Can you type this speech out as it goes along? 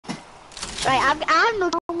Right, I'm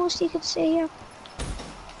not almost, you could say here.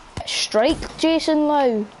 Strike, Jason,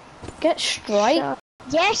 now. Get strike. Sure.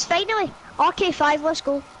 Yes, finally. Okay, 5, let's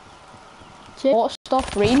go. What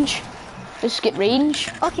stuff? Range. Just get range.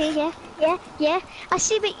 Okay, yeah. I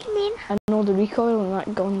see what you mean. I know the recoil on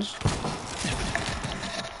that gun's.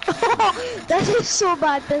 This is so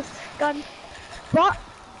bad, this gun. What?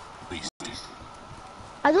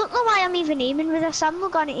 I don't know why I'm even aiming with this. I'm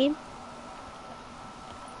not gonna aim.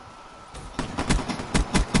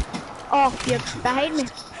 Oh, you're behind me.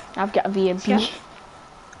 I've got a VMP. Sure.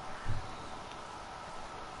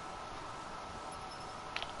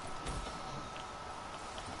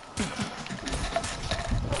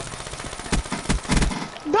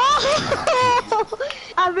 No!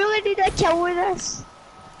 I really need a kill with this.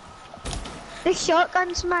 The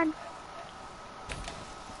shotguns, man.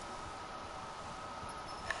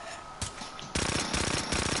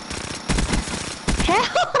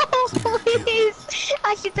 Help, please!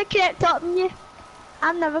 I should have kept up on you.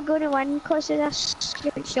 I'm never going to win because of this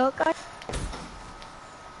stupid shotgun.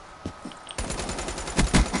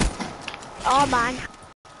 Oh man.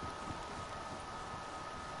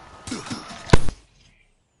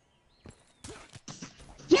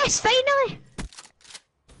 Yes, finally!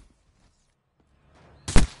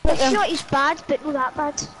 The shot is bad, but not that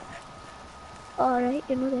bad. Alright,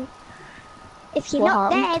 you know that. If you're not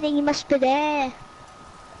there, then you must be there.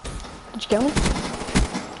 Did you kill him?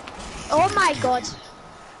 Oh my god.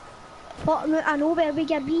 Bottom out, I know where we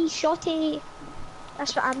can be, shotty.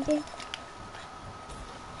 That's what I'm doing.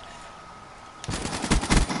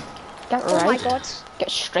 Get Oh right. my god.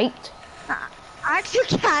 Get straight. I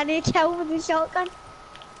actually can't kill with the shotgun.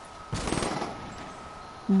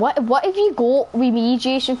 What have you got with me,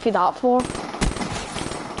 Jason, for that for?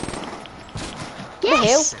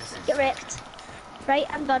 Yes! Get wrecked. Right,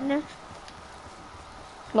 I'm done now.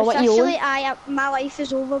 No, what you own? My life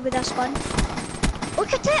is over with this gun.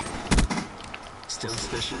 Look at it! Still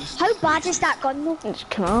suspicious? How bad is that gun though? It's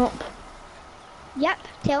crap. Yep,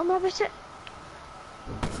 tell me about it.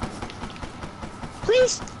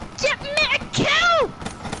 Please, get me a kill!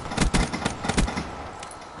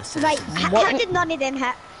 Right, how did none of them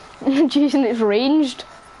hit? Jason, it's ranged.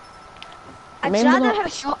 I'd rather have a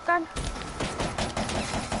shotgun.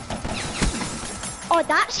 Oh,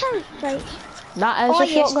 that's how, right. That is a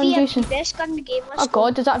shotgun, Jason. Best gun in the game. Oh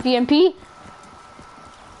god, is that VMP?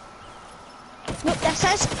 Nope, this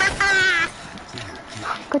is.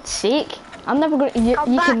 God's sake. I'm never going to. You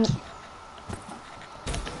can.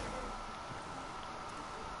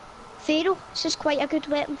 Pharaoh, this is quite a good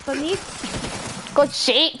weapon for me. God's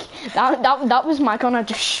sake. That was my gun. I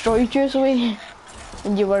destroyed you away.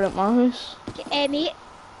 And you were at my house. Mate.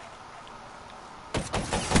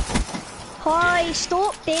 Hoy,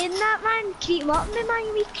 stop doing that, man. Creep up me, man,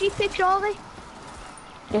 you wee creepy crawly.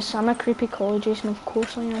 Yes, I'm a creepy crawly, Jason. Of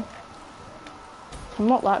course I am. I'm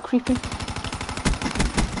not that creepy.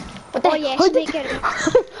 Oh yes, make it.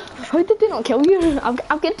 How did they not kill you? I've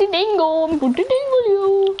got the dingo. I'm going to dingle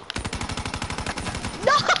you.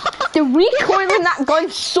 No! The recoil in that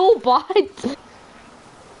gun's so bad.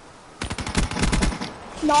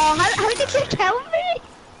 No, how did you kill me?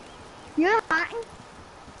 You're hacking.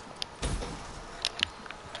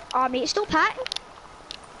 Oh mate, stop hacking.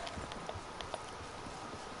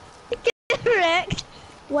 Get wrecked.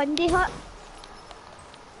 Windy hut.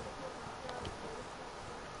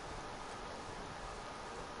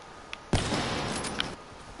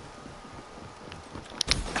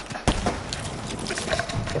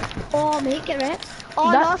 Oh mate, get wrecked.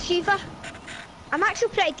 Oh no, Shiva. I'm actually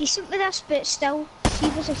pretty decent with this, but still,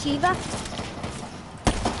 Shiva's a Shiva.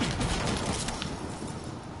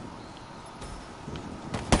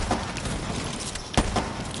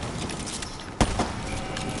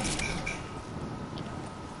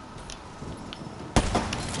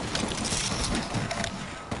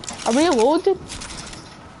 I reloaded.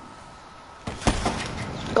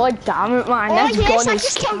 God damn it, man. Oh this yes, gun I is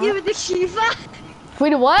just killed you with the Shiva.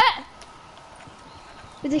 Wait, what?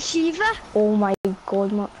 With the Shiva. Oh my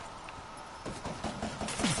god, man.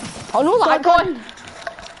 Oh no, that gun.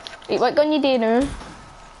 Wait, what gun you doing now?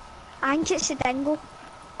 I think it's the dingo.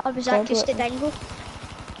 Or was that just the dingo?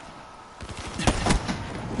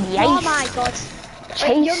 Yikes. Oh my god. Chase.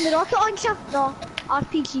 Wait, you're on the rocket launcher? No,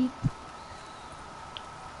 RPG.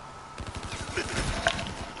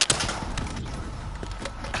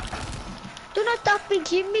 Do not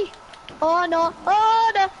RPG me. Oh no,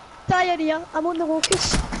 diarrhea. I'm on the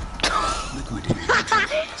locust.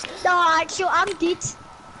 No, actually, I'm dead.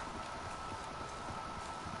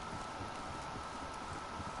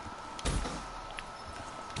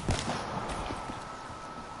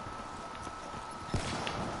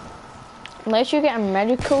 Unless you get a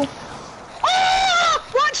miracle.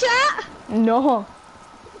 Oh! Watch that! No.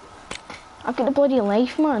 I've got the bloody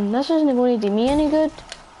life, man. This isn't going to do me any good.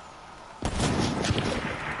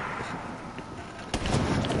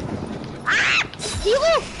 Ah!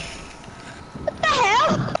 Hilo! What the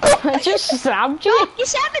hell? I just stabbed you. No, you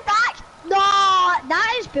sent me back! No,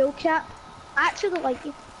 that is bullcrap. I actually don't like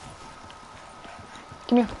you.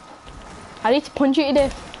 Come here. I need to punch you to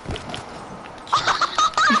death.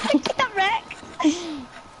 Get that wreck!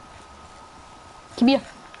 Come here.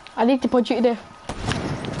 I need to punch you to death.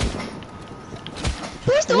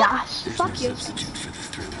 Please don't! Yes. Fuck you. Substitute for the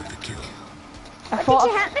thrill of the kill. I What thought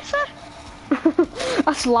did you hit me for?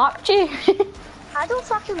 I slapped you. I don't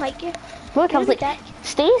fucking like you. Look, I was You're like, the dick.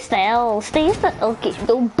 stay still, stay still. Okay,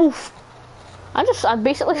 no, boof. I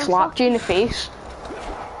basically You're slapped you in the face.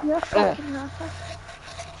 You're a fucking hacker.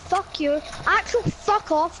 Fuck you. Actual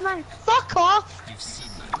fuck off, man. Fuck off! You've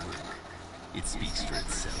seen my work. It speaks for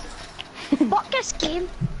itself. Fuck this game.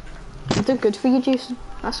 I did good for you, Jason.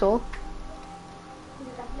 That's all.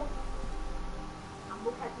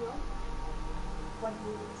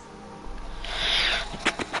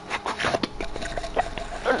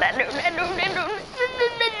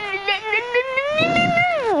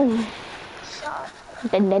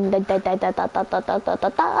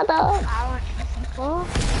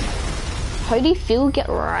 How do you feel? Get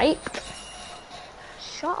right.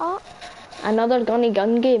 Shut up. Another gunny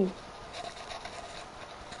gun game.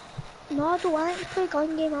 No, I don't want to play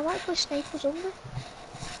gun game. I want to play snipers only.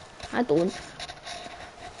 I don't.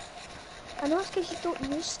 I know it's because you don't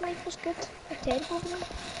use snipers good. They're terrible with them.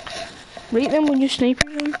 Rate them when you sniper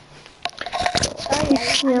them. Oh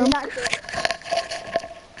yeah, I knew that joke.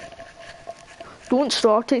 Don't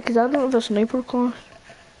start it because I don't have a sniper class.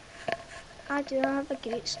 I do. I have a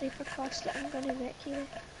great sniper class that I'm gonna wreck you with.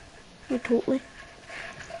 You totally.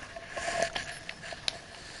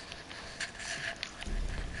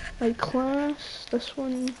 My class, this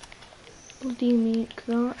one. Bloody make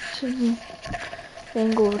that and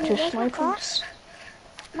then go over to Where's my snipers. class?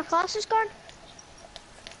 My class is gone.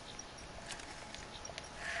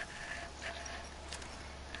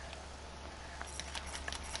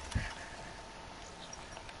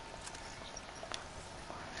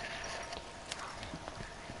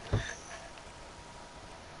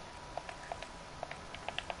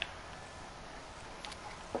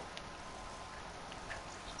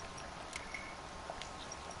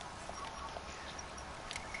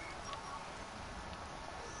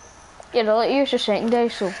 Yeah, they'll let you use your secondary,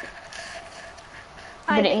 so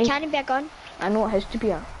I But it bet it needs- can be a gun. I know it has to be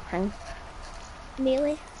a thing.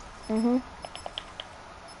 Melee. Mhm.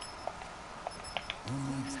 Who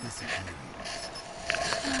needs this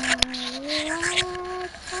appearance?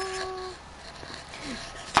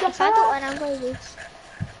 If I don't win, I'm gonna lose.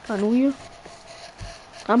 I know you.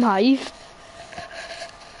 I'm Hive.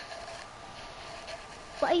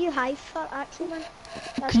 What are you high for, actually, man?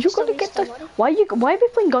 That's Cause you just a gotta waste get of this. money. Why are we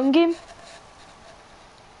playing gun game?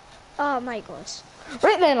 Oh my god.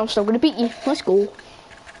 Right then, I'm still gonna beat you. Let's go.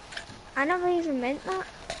 I never even meant that.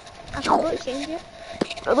 I forgot to change it.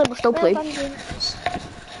 Right then, we're still Well playing. done, game.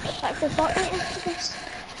 Like for Fortnite after this.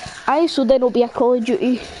 Aye, so then it'll be a Call of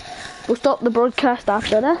Duty. We'll stop the broadcast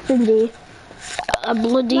after this and do a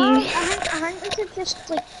bloody. No, I think we should just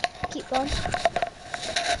like keep going.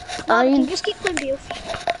 No, Aye. we can just keep playing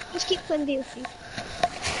Battlefield. Just keep playing Battlefield.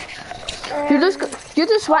 You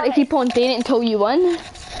just want to keep on doing it until you win.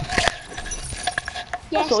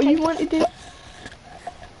 Yes, That's all you kind want of. to do.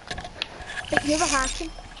 But you were hacking.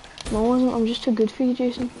 No, I wasn't. I'm just too good for you,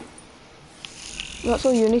 Jason. That's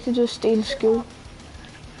all you need to do is stay in school.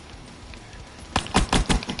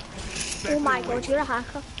 Oh my god, you're a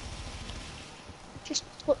hacker. Just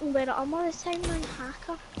looking where I'm all the time, man.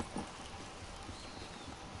 Hacker.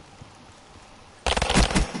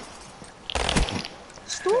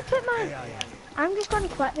 Stop it, man. I'm just gonna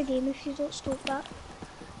quit the game if you don't stop that.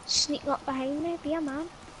 Sneaking up behind me, be a man.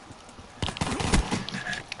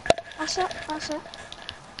 That's it, that's it.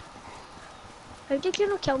 How did you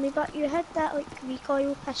not kill me, but you had that like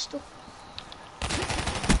recoil pistol?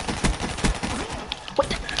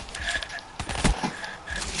 What?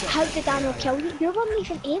 How did I not kill you? You weren't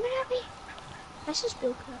even aiming at me. This is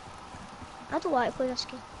bullcrap. I don't like to play this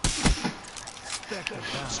game.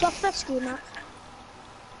 Stop this game, Matt.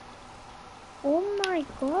 Oh my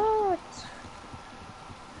god.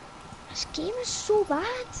 This game is so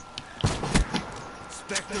bad.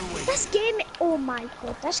 This game, oh my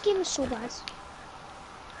god, this game is so bad.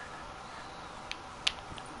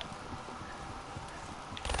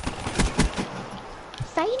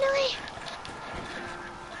 Finally.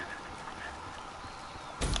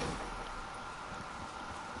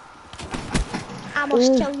 I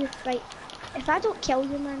must kill you. Right. If I don't kill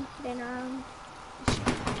you, man, then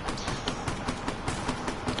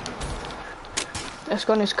This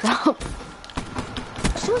gun is crap.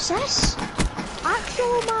 So is this.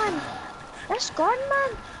 Actual, man. This gun,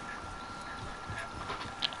 man.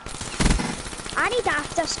 I need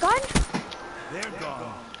after this gun. They're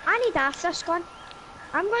gone. I need after this gun.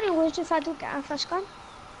 I'm gonna lose if I don't get after this gun.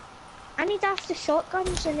 I need after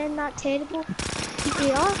shotguns and then that terrible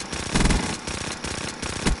PPR.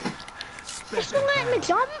 It's not letting me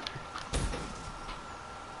jump.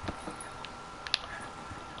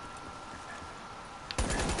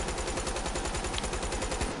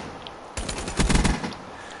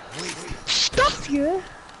 Stuff you.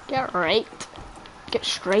 Get right. Get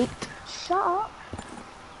straight. Shut up.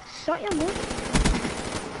 Shut your mouth.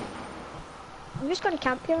 I'm just gonna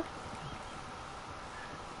camp here.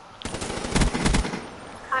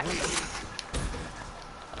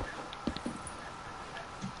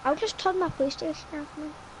 I'll just turn my PlayStation off,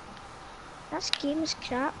 man. This game is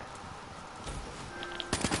crap.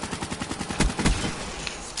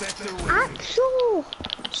 Axel!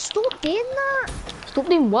 Stop doing that! Stop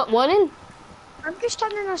doing what, Warren? I'm just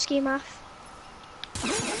turning this game off.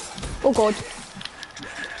 Oh god.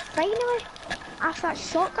 Finally, after that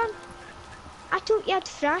shotgun. I thought you had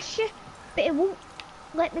thrash you, but it won't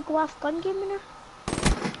let me go off gun game now.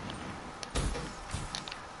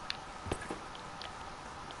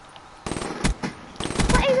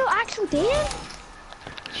 What are you actually doing?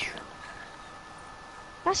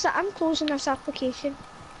 That's it, I'm closing this application.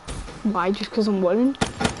 Why? Just because I'm winning?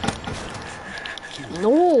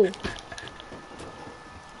 No!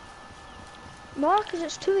 No, because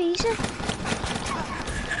it's too easy.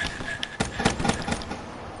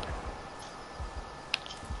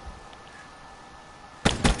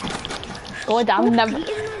 God, I'm never... Greet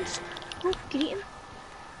him, man. Go greet him.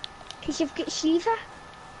 Because you've got Shiva.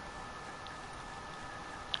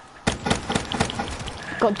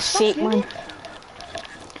 God's sake, man.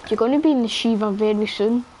 You're going to be in the Shiva very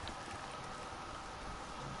soon.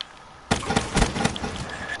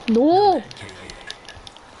 No!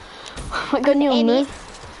 What gun you on now?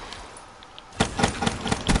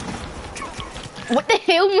 What the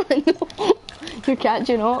hell, man? You're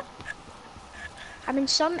catching up. I'm in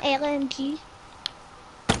some LMG.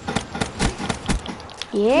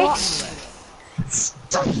 Yes!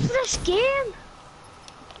 Stop this game!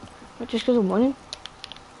 What, just because I'm winning?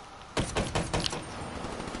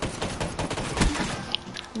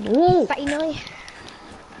 No! Finally.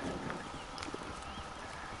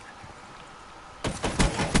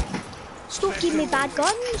 Stop giving me bad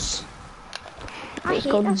guns. I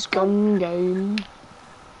hate this gun. Gun game.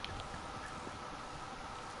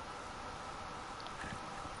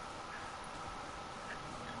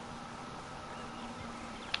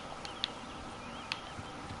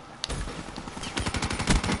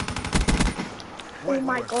 Oh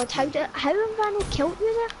my god, how have I not killed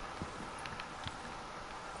you there?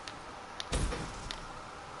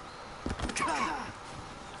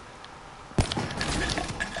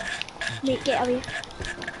 Mate, get away.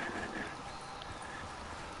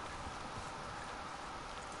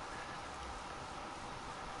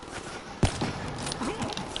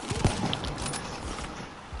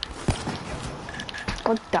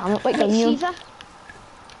 God damn it, what Hey, gun you? Shiva.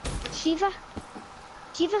 Shiva.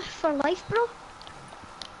 Shiva for life, bro.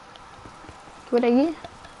 Where are you?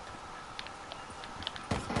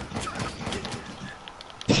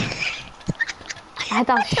 I had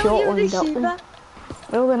a shot lined up then.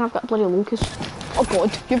 Well then I've got a bloody locust. Oh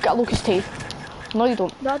god, you've got a locust too. No you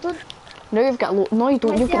don't. No, I don't. No you've got a no you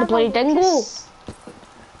don't, you've got a bloody dingo.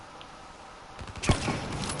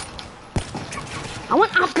 I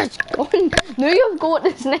went after this gun. Now you've got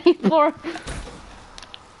the sniper.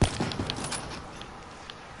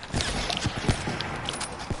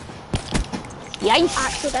 Yikes.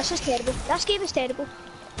 Actually, this is terrible. This game is terrible.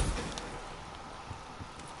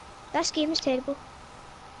 This game is terrible.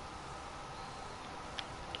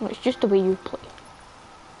 Well, it's just the way you play.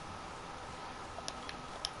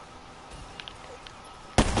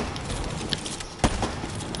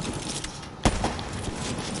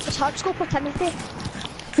 It's hard scope or Timothy.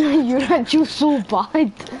 You're actually so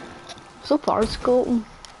bad. So far scoping.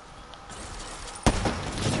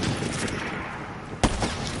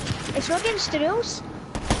 It's not against the rules.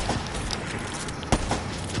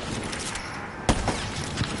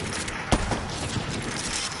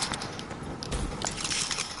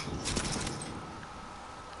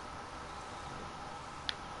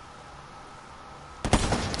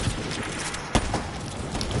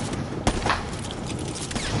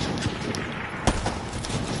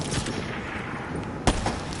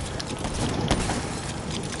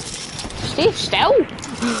 Stay still.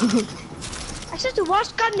 This is the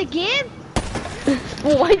worst gun in the game.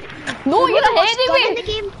 What? No, you're ahead of gun in me. the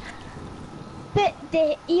game. But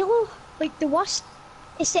the elo, like the worst,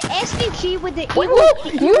 it's the SVG with the elo.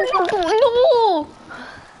 No.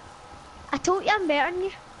 I told you I'm better than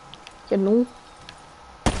you. You know.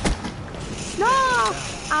 No,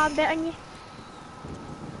 I'm better than you.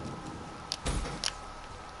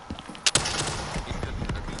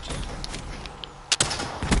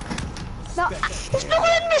 No, there's no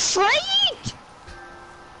one in the slide!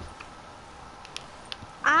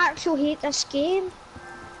 I actually hate this game.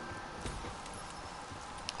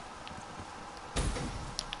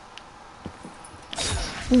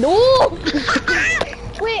 No!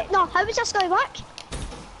 Wait, no, how was this going to work?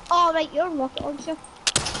 Oh, right, you're a rocket launcher.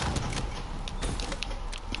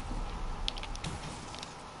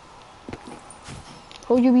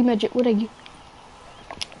 Oh, you wee midget, what are you?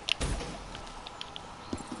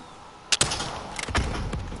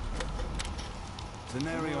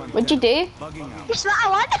 What'd you do? Guess what, I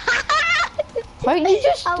won! Why didn't you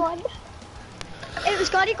just... I won. It was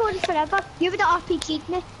gonna go on forever. You would have RPG'd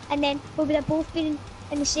me, and then we would have both been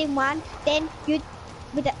in the same one. Then you'd...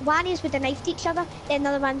 One is would have knifed each other, then the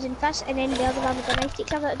other one's in first, and then the other one would have knifed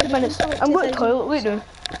each other. I'm going to the toilet, wait now.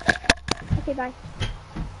 Okay, bye.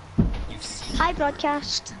 Hi,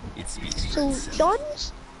 broadcast. So,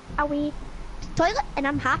 John's away to the toilet, and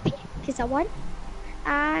I'm happy, because I won.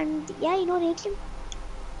 And, yeah, you know the game.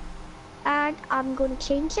 And I'm going to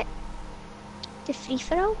change it to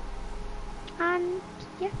free-for-all. And,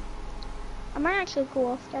 yeah. I might actually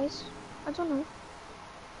go off, guys. I don't know.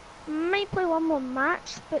 Might play one more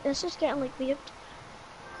match, but this is getting, like, weird.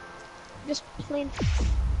 Just playing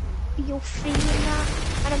BO3 and that.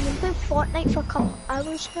 And I've been playing Fortnite for a couple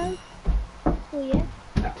hours now. So, yeah.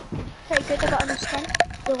 Pretty good, I got a skin.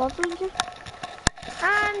 The Love Ranger.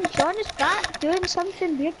 And John is back doing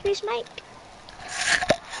something weird to his mic.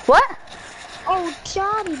 What? Oh,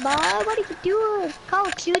 Johnny boy, what are you doing? Call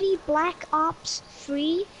of Duty Black Ops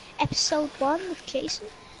 3 Episode 1 with Jason.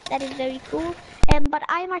 That is very cool. But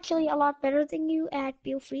I'm actually a lot better than you at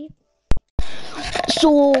BO3.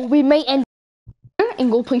 So, we might end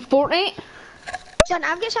and go play Fortnite? John,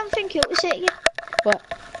 I've got something cool to say to you. What?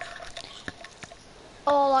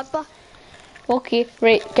 Oh, Akbar. Okay,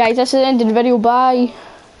 right, guys, this is the end of the video, bye.